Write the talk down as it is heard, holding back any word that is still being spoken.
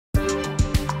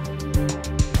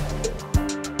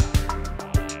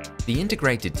The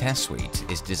Integrated Test Suite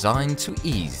is designed to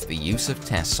ease the use of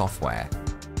test software.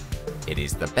 It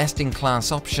is the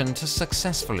best-in-class option to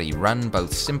successfully run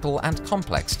both simple and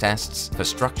complex tests for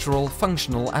structural,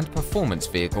 functional and performance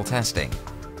vehicle testing.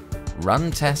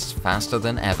 Run tests faster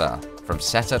than ever, from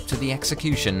setup to the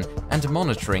execution and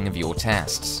monitoring of your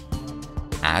tests.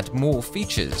 Add more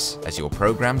features as your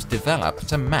programs develop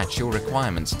to match your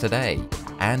requirements today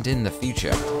and in the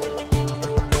future.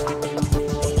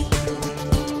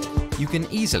 You can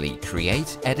easily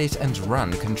create, edit and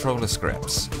run controller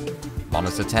scripts.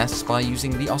 Monitor tests by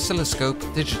using the oscilloscope,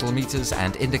 digital meters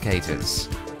and indicators.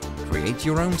 Create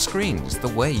your own screens the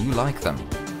way you like them.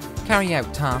 Carry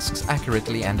out tasks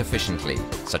accurately and efficiently,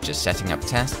 such as setting up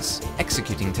tests,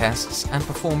 executing tests and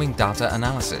performing data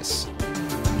analysis.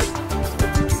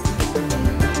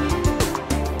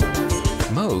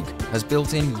 Moog has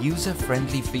built-in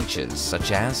user-friendly features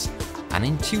such as an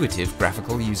intuitive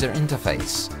graphical user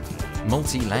interface,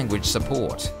 multi-language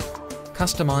support,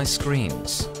 customized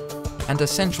screens, and a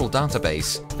central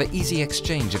database for easy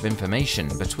exchange of information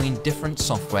between different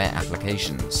software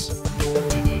applications.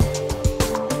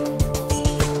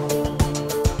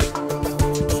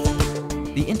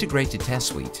 The Integrated Test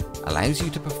Suite allows you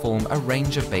to perform a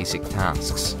range of basic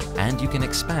tasks, and you can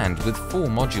expand with 4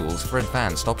 modules for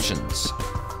advanced options.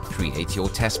 Create your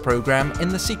test program in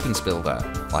the Sequence Builder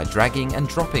by dragging and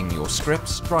dropping your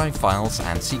scripts, drive files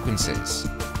and sequences.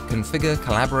 Configure,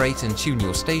 collaborate and tune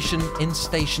your station in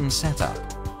Station Setup.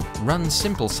 Run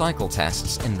simple cycle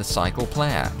tests in the Cycle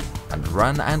Player, and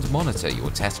run and monitor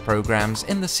your test programs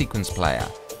in the Sequence Player.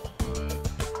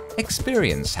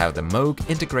 Experience how the Moog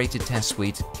Integrated Test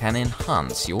Suite can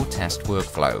enhance your test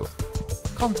workflow.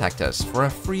 Contact us for a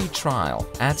free trial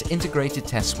at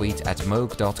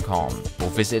integratedtestsuite@moog.com or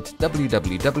visit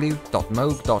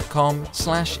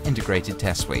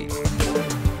www.moog.com/integratedtestsuite.